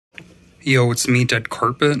Yo, it's me,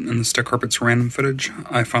 Deadcarpet, and this Deadcarpet's random footage.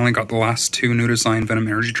 I finally got the last two new design Venom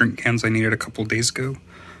energy drink cans I needed a couple days ago.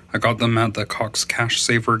 I got them at the Cox Cash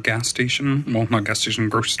Saver gas station. Well, not gas station,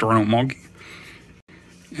 grocery store in Okmulgee.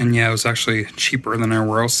 And yeah, it was actually cheaper than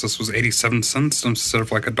everywhere else. This was 87 cents instead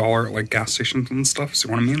of like $1 at like gas stations and stuff, see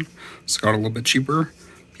what I mean? So it got a little bit cheaper.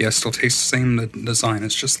 Yeah, it still tastes the same, the design,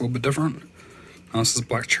 it's just a little bit different. This is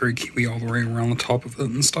black cherry kiwi all the way around the top of it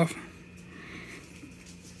and stuff.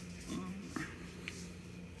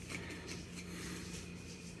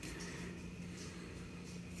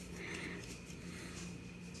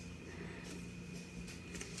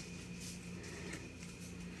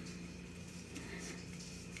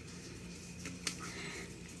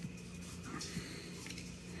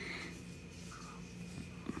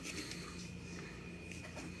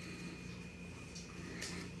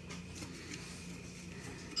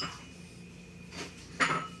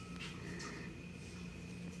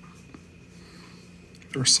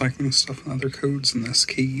 The recycling stuff and other codes and the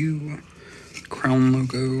SKU, crown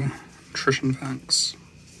logo, nutrition facts,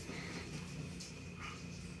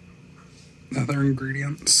 the other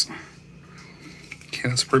ingredients. Okay,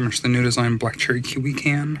 that's pretty much the new design black cherry kiwi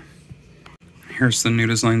can. Here's the new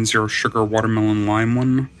design zero sugar watermelon lime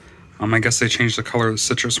one. I guess they changed the color of the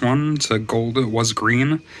citrus one to gold. It was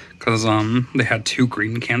green because they had two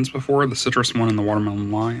green cans before, the citrus one and the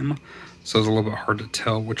watermelon lime. So it was a little bit hard to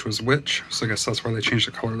tell which was which. So I guess that's why they changed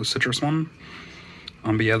the color of the citrus one.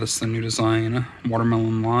 But yeah, this is the new design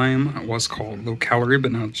watermelon lime. It was called low calorie,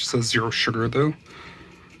 but now it just says zero sugar though,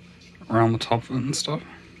 around the top of it and stuff.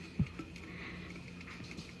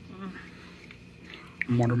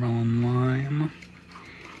 Watermelon lime.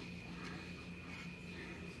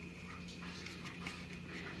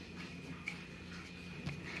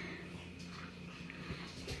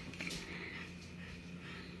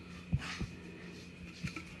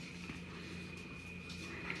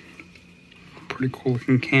 Pretty cool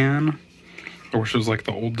looking can. I wish it was like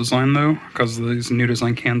the old design though, because these new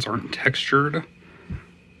design cans aren't textured.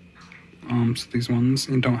 So these ones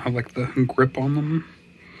don't have like the grip on them.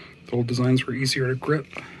 The old designs were easier to grip.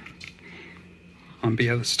 But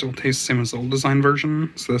yeah, this still tastes the same as the old design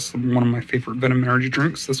version. So this is one of my favorite Venom energy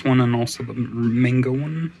drinks. This one and also the mango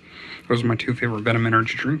one. Those are my two favorite Venom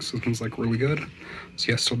energy drinks. This one's like really good.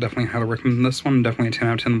 So yeah, still definitely highly recommend this one. Definitely a 10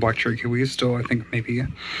 out of 10. The black cherry kiwi still, I think maybe, I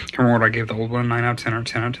can't remember what I gave the old one, 9 out of 10 or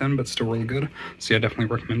 10 out of 10, but still really good. So yeah, definitely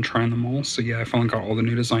recommend trying them all. So yeah, I finally got all the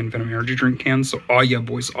new design Venom energy drink cans. So oh yeah,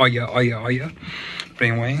 boys, oh yeah, oh yeah, oh yeah. But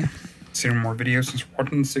anyway, see you in more videos. Thanks for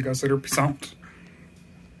watching. See you guys later. Peace out.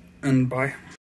 And bye.